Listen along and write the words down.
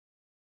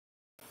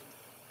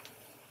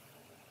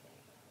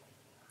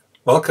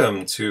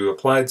Welcome to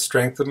Applied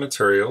Strength of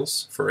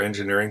Materials for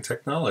Engineering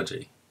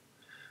Technology.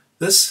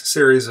 This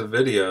series of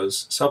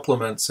videos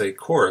supplements a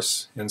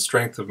course in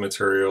Strength of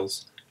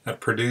Materials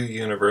at Purdue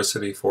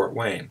University, Fort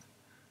Wayne,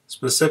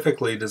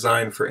 specifically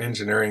designed for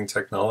engineering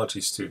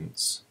technology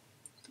students.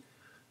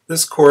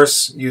 This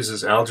course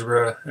uses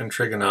algebra and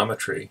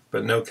trigonometry,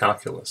 but no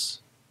calculus.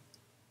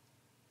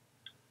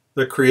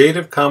 The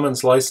Creative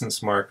Commons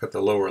license mark at the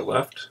lower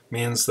left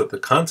means that the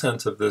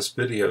content of this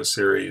video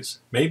series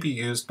may be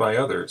used by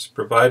others,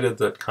 provided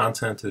that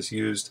content is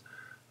used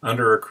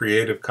under a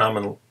Creative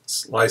Commons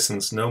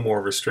license no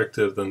more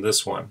restrictive than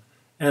this one,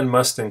 and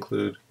must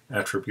include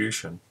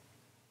attribution.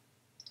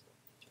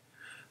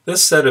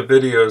 This set of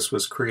videos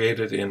was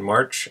created in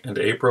March and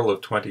April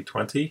of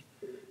 2020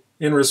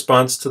 in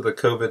response to the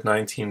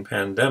COVID-19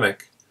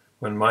 pandemic,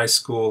 when my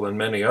school and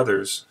many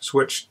others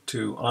switched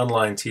to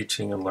online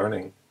teaching and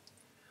learning.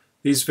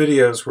 These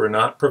videos were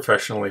not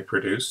professionally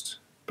produced,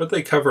 but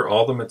they cover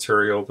all the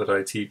material that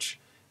I teach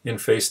in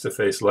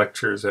face-to-face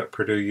lectures at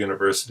Purdue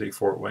University,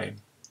 Fort Wayne.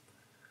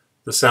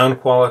 The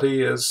sound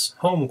quality is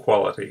home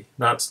quality,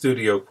 not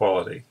studio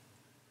quality.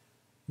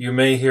 You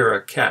may hear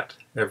a cat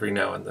every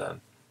now and then.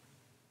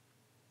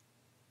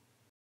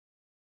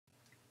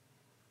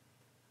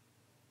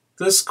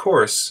 This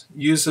course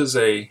uses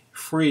a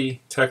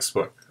free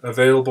textbook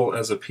available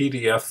as a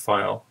PDF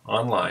file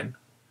online.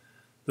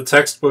 The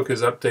textbook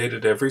is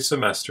updated every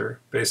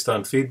semester based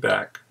on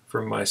feedback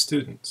from my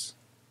students.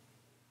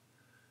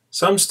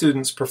 Some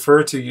students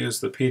prefer to use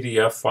the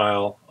PDF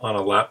file on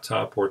a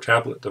laptop or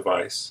tablet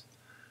device,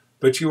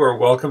 but you are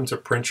welcome to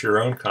print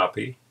your own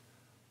copy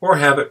or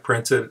have it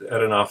printed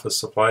at an office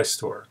supply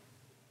store.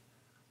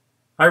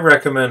 I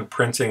recommend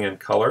printing in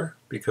color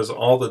because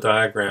all the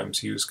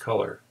diagrams use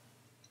color.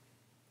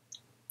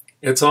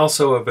 It's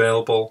also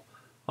available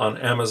on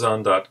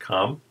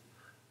Amazon.com.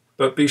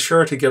 But be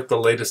sure to get the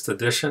latest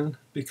edition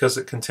because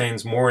it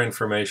contains more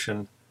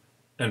information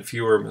and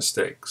fewer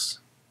mistakes.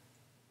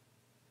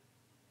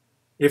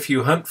 If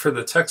you hunt for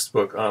the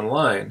textbook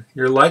online,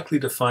 you're likely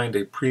to find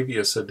a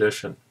previous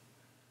edition.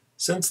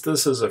 Since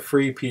this is a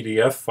free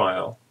PDF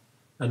file,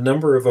 a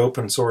number of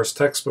open source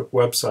textbook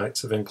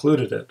websites have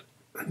included it,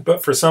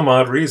 but for some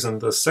odd reason,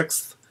 the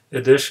 6th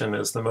edition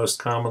is the most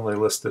commonly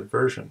listed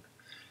version.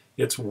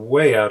 It's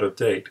way out of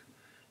date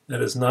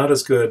and is not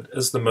as good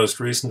as the most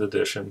recent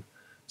edition,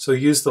 so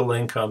use the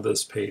link on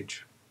this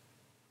page.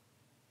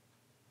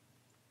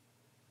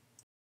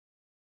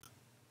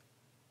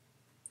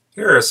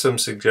 Here are some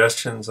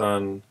suggestions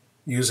on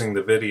using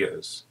the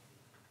videos.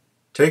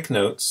 Take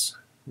notes,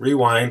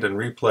 rewind and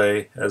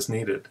replay as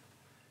needed.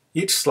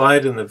 Each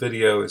slide in the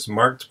video is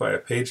marked by a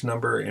page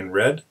number in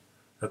red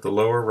at the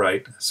lower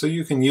right, so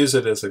you can use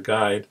it as a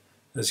guide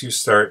as you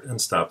start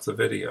and stop the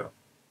video.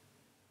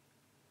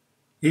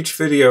 Each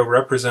video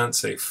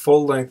represents a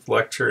full-length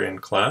lecture in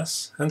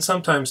class, and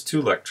sometimes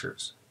 2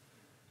 lectures.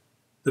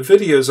 The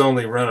videos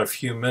only run a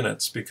few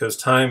minutes because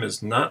time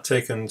is not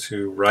taken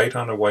to write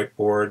on a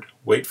whiteboard,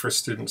 wait for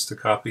students to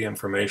copy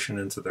information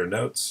into their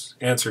notes,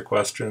 answer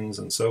questions,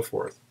 and so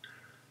forth.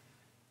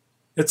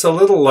 It's a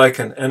little like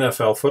an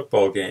NFL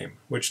football game,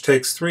 which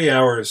takes 3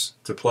 hours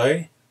to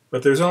play,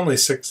 but there's only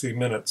 60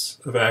 minutes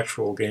of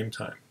actual game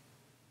time.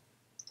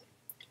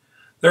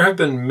 There have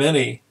been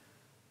many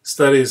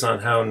studies on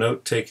how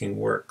note-taking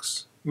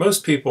works.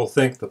 Most people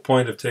think the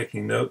point of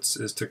taking notes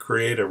is to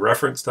create a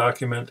reference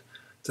document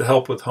to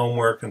help with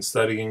homework and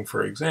studying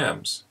for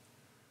exams.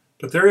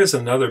 But there is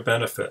another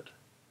benefit.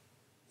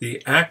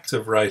 The act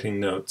of writing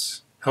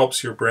notes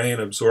helps your brain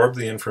absorb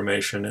the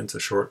information into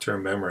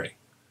short-term memory.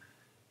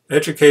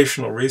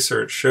 Educational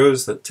research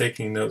shows that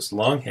taking notes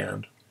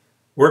longhand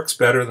works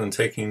better than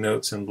taking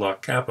notes in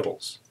block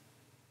capitals.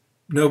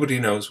 Nobody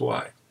knows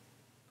why.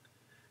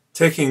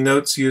 Taking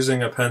notes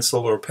using a pencil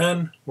or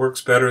pen works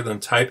better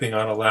than typing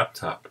on a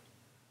laptop.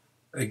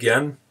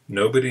 Again,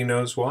 nobody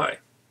knows why.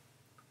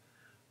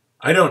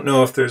 I don't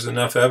know if there's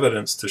enough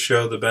evidence to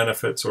show the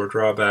benefits or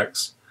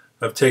drawbacks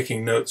of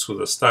taking notes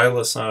with a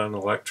stylus on an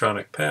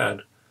electronic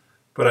pad,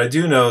 but I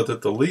do know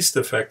that the least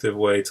effective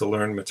way to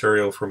learn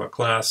material from a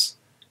class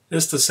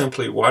is to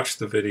simply watch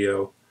the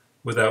video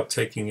without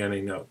taking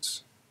any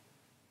notes.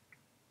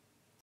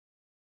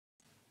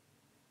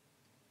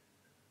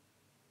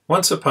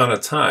 Once upon a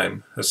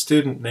time, a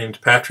student named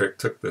Patrick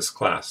took this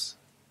class.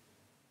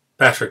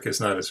 Patrick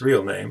is not his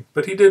real name,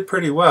 but he did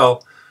pretty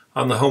well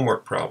on the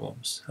homework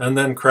problems, and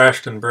then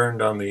crashed and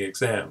burned on the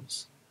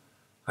exams.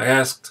 I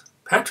asked,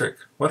 "Patrick,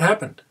 what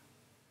happened?"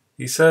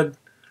 He said,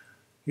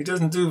 "He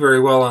doesn't do very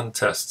well on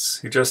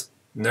tests. He just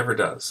never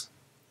does."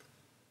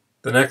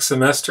 The next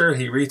semester,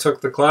 he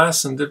retook the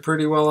class and did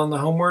pretty well on the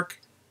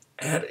homework,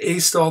 and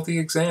aced all the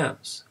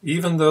exams,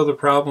 even though the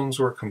problems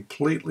were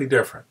completely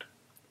different.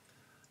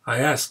 I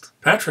asked,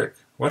 "Patrick,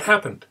 what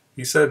happened?"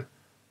 He said,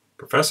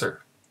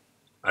 "Professor,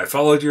 I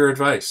followed your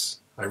advice.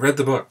 I read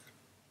the book."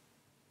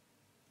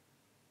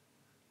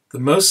 The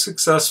most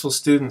successful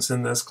students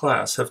in this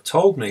class have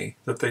told me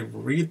that they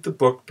read the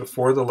book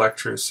before the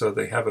lectures so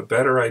they have a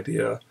better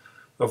idea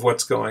of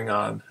what's going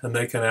on and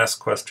they can ask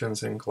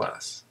questions in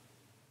class.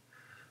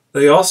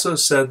 They also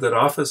said that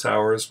office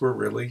hours were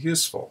really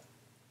useful.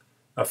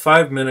 A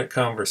 5-minute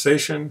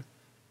conversation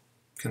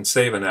can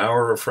save an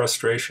hour of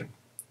frustration.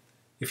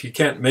 If you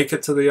can't make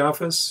it to the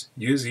office,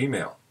 use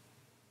email.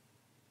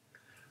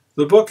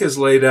 The book is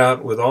laid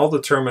out with all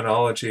the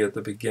terminology at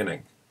the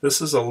beginning.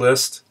 This is a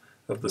list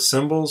of the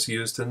symbols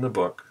used in the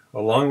book,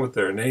 along with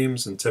their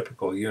names and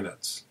typical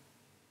units.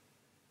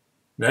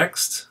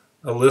 Next,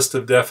 a list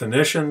of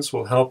definitions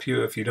will help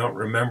you if you don't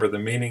remember the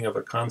meaning of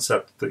a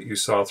concept that you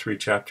saw 3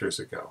 chapters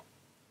ago.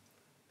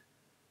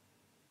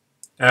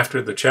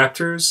 After the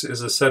chapters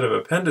is a set of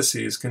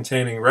appendices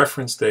containing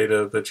reference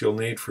data that you'll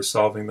need for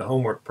solving the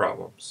homework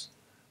problems.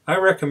 I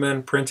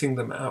recommend printing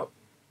them out.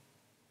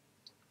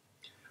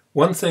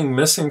 One thing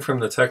missing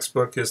from the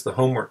textbook is the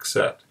homework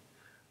set,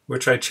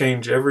 which I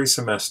change every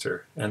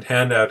semester and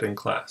hand out in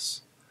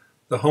class.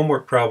 The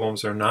homework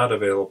problems are not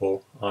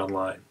available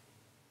online.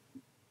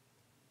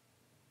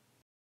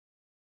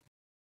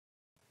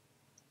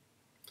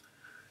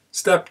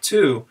 Step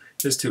 2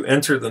 is to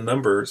enter the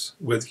numbers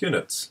with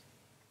units.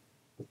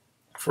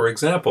 For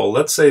example,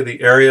 let's say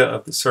the area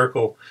of the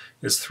circle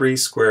is 3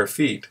 square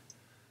feet,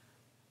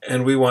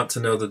 and we want to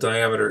know the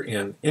diameter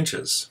in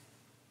inches.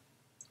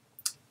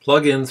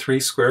 Plug in 3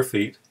 square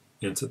feet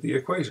into the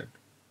equation.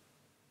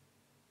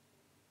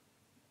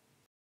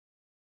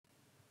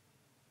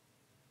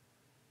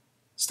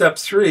 Step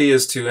 3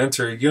 is to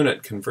enter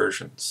unit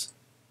conversions.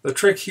 The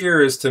trick here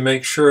is to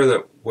make sure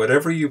that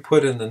whatever you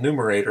put in the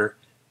numerator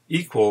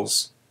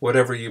equals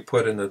whatever you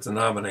put in the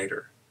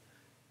denominator.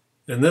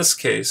 In this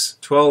case,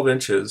 12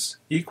 inches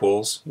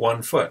equals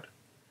 1 foot.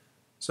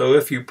 So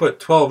if you put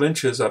 12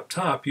 inches up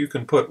top, you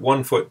can put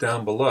 1 foot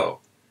down below.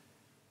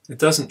 It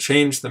doesn't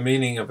change the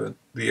meaning of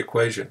the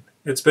equation.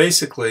 It's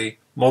basically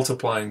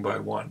multiplying by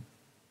 1.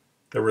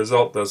 The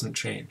result doesn't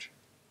change.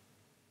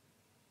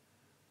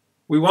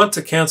 We want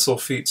to cancel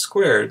feet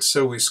squared,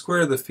 so we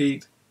square the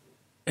feet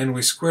and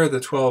we square the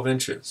 12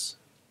 inches.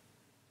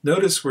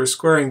 Notice we're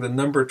squaring the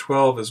number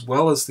 12 as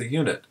well as the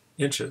unit,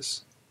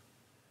 inches.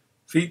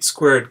 Feet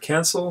squared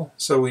cancel,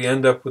 so we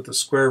end up with the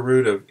square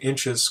root of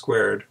inches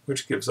squared,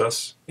 which gives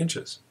us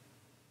inches.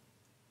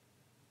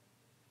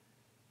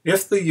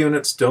 If the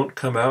units don't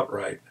come out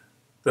right,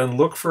 then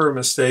look for a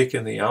mistake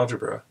in the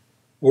algebra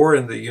or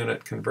in the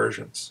unit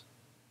conversions.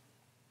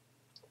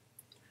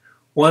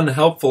 One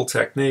helpful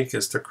technique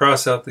is to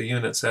cross out the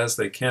units as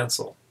they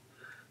cancel.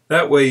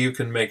 That way you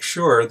can make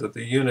sure that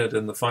the unit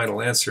in the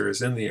final answer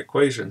is in the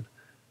equation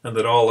and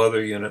that all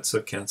other units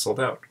have canceled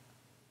out.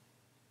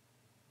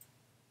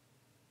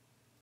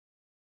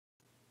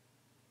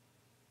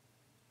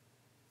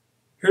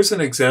 Here's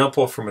an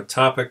example from a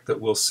topic that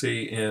we'll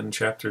see in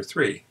Chapter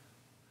 3,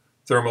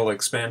 thermal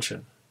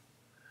expansion.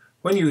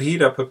 When you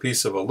heat up a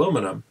piece of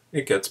aluminum,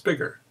 it gets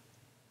bigger.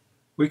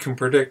 We can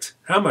predict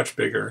how much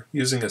bigger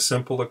using a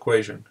simple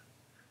equation.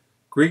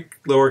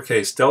 Greek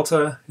lowercase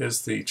delta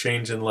is the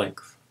change in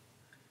length.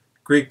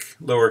 Greek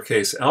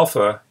lowercase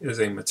alpha is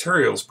a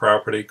materials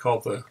property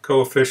called the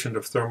coefficient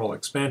of thermal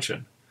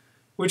expansion,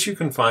 which you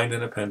can find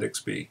in Appendix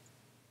B.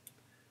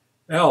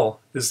 L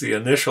is the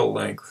initial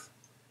length,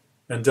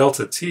 and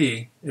delta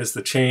T is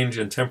the change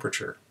in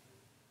temperature.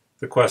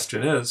 The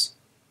question is,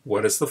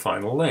 what is the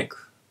final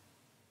length?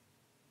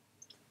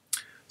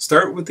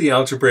 Start with the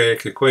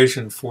algebraic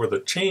equation for the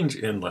change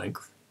in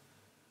length.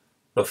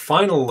 The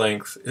final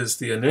length is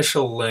the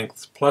initial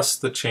length plus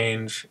the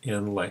change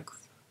in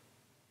length.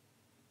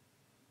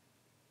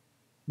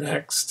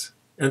 Next,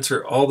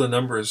 enter all the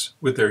numbers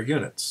with their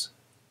units.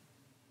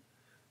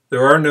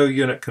 There are no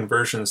unit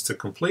conversions to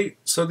complete,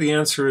 so the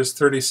answer is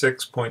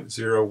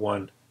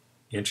 36.01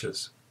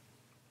 inches.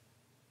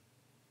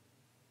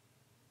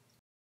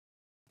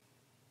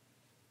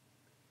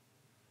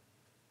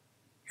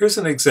 Here's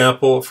an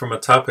example from a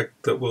topic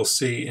that we'll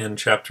see in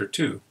Chapter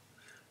 2,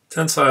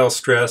 tensile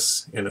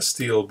stress in a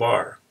steel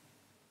bar.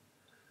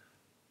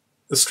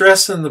 The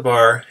stress in the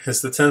bar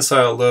is the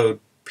tensile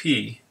load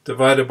P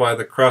divided by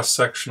the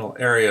cross-sectional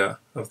area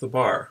of the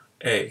bar,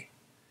 A.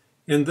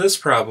 In this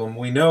problem,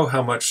 we know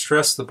how much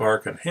stress the bar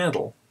can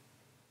handle,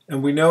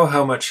 and we know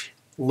how much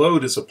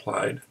load is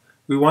applied.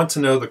 We want to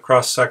know the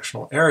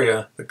cross-sectional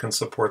area that can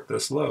support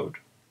this load.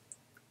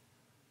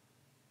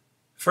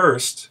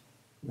 First,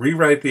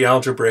 rewrite the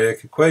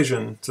algebraic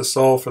equation to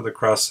solve for the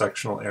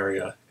cross-sectional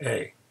area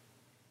A.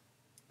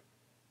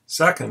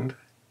 Second,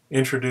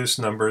 introduce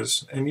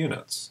numbers and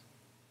units.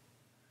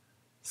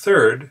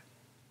 Third,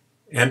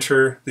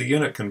 enter the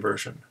unit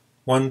conversion.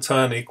 1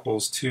 ton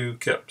equals 2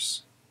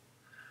 kips.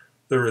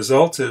 The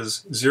result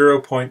is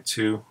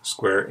 0.2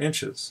 square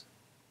inches.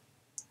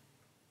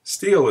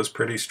 Steel is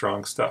pretty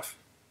strong stuff.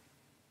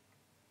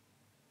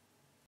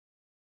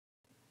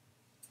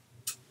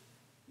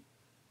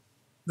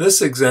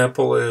 This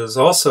example is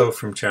also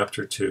from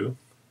Chapter 2.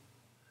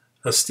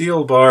 A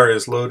steel bar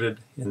is loaded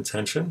in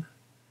tension,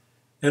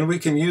 and we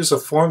can use a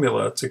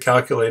formula to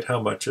calculate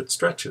how much it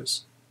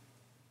stretches.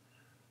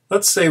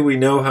 Let's say we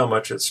know how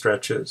much it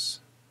stretches,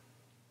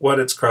 what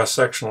its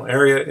cross-sectional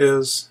area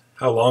is,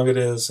 how long it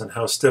is, and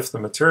how stiff the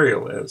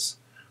material is.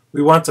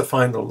 We want to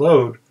find the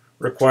load,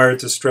 required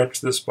to stretch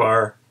this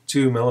bar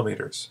 2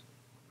 millimeters.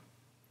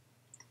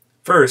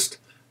 First,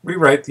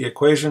 rewrite the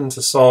equation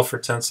to solve for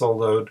tensile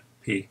load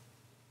P.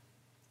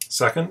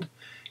 Second,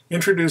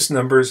 introduce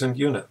numbers and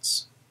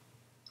units.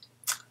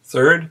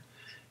 Third,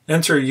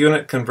 enter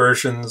unit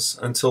conversions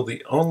until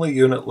the only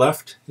unit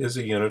left is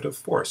a unit of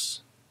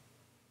force.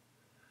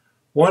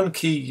 One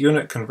key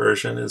unit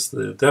conversion is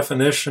the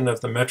definition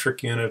of the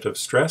metric unit of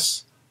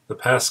stress, the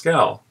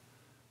Pascal,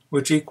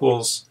 which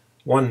equals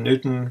 1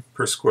 Newton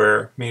per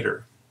square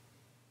meter.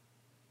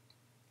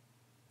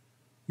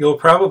 You'll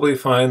probably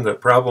find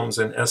that problems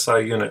in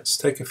SI units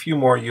take a few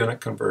more unit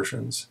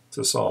conversions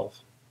to solve.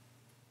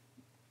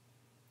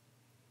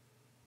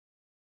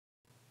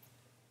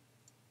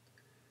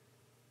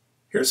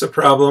 Here's a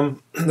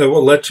problem that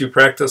will let you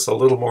practice a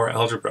little more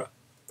algebra.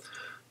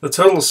 The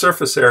total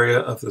surface area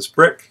of this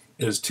brick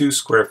is 2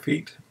 square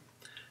feet,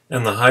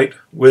 and the height,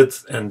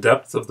 width, and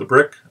depth of the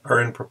brick are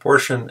in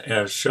proportion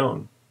as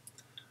shown.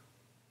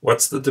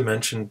 What's the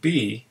dimension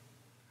B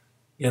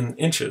in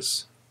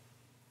inches?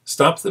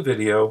 Stop the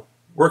video,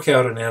 work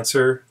out an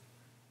answer,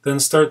 then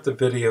start the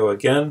video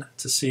again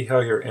to see how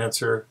your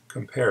answer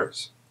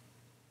compares.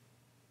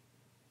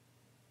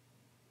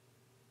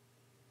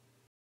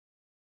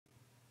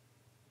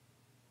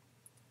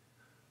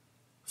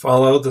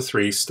 Follow the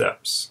 3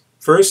 steps.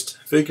 First,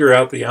 figure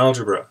out the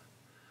algebra.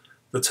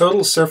 The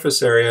total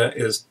surface area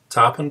is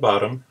top and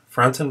bottom,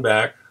 front and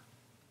back,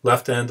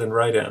 left end and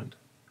right end.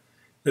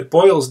 It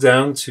boils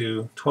down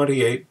to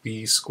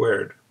 28b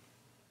squared.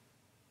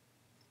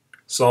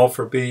 Solve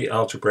for b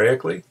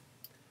algebraically.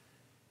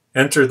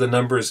 Enter the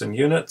numbers and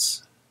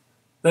units,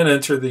 then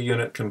enter the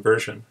unit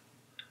conversion.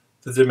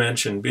 The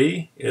dimension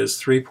b is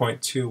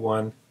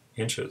 3.21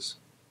 inches.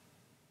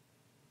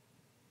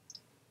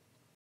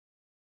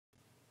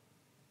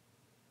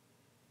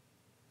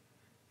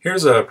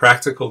 Here's a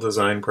practical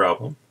design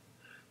problem.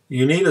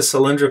 You need a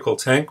cylindrical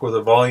tank with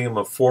a volume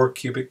of 4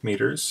 cubic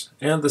meters,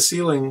 and the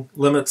ceiling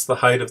limits the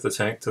height of the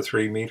tank to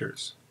 3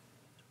 meters.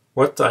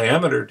 What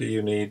diameter do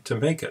you need to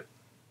make it?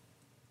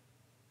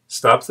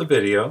 Stop the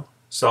video,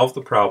 solve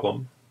the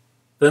problem,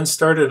 then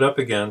start it up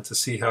again to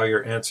see how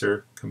your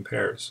answer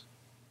compares.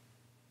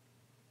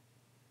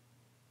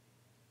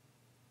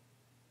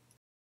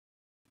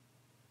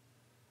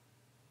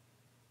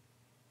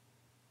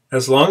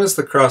 As long as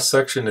the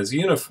cross-section is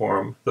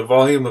uniform, the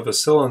volume of a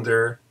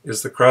cylinder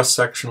is the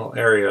cross-sectional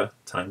area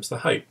times the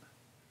height,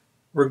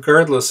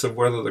 regardless of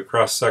whether the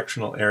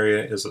cross-sectional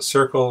area is a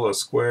circle, a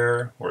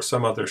square, or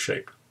some other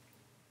shape.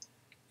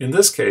 In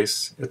this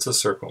case, it's a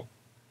circle.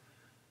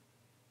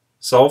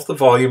 Solve the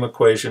volume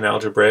equation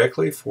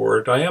algebraically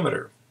for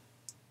diameter.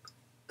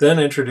 Then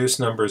introduce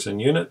numbers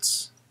and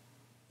units.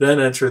 Then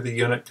enter the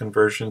unit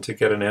conversion to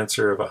get an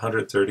answer of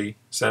 130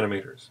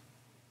 centimeters.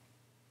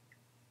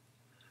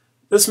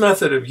 This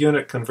method of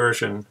unit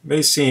conversion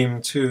may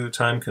seem too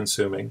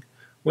time-consuming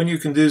when you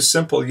can do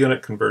simple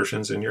unit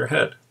conversions in your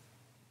head.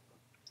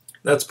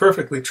 That's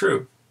perfectly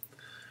true.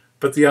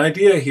 But the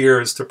idea here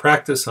is to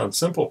practice on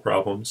simple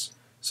problems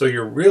so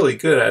you're really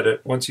good at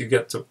it once you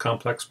get to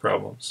complex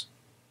problems.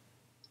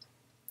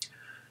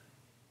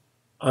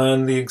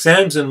 On the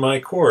exams in my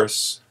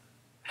course,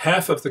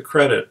 half of the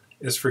credit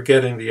is for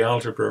getting the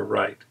algebra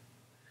right.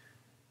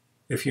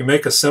 If you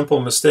make a simple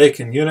mistake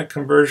in unit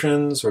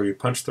conversions or you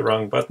punch the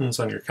wrong buttons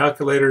on your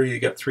calculator, you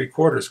get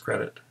 3/4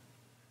 credit.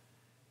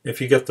 If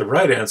you get the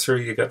right answer,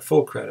 you get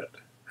full credit.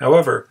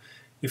 However,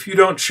 if you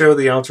don't show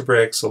the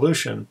algebraic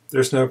solution,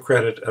 there's no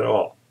credit at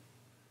all.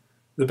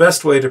 The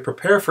best way to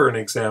prepare for an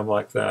exam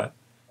like that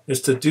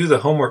is to do the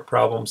homework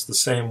problems the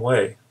same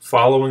way,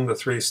 following the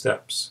 3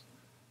 steps.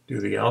 Do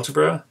the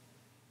algebra,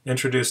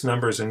 introduce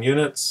numbers and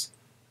units,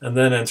 and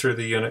then enter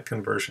the unit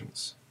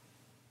conversions.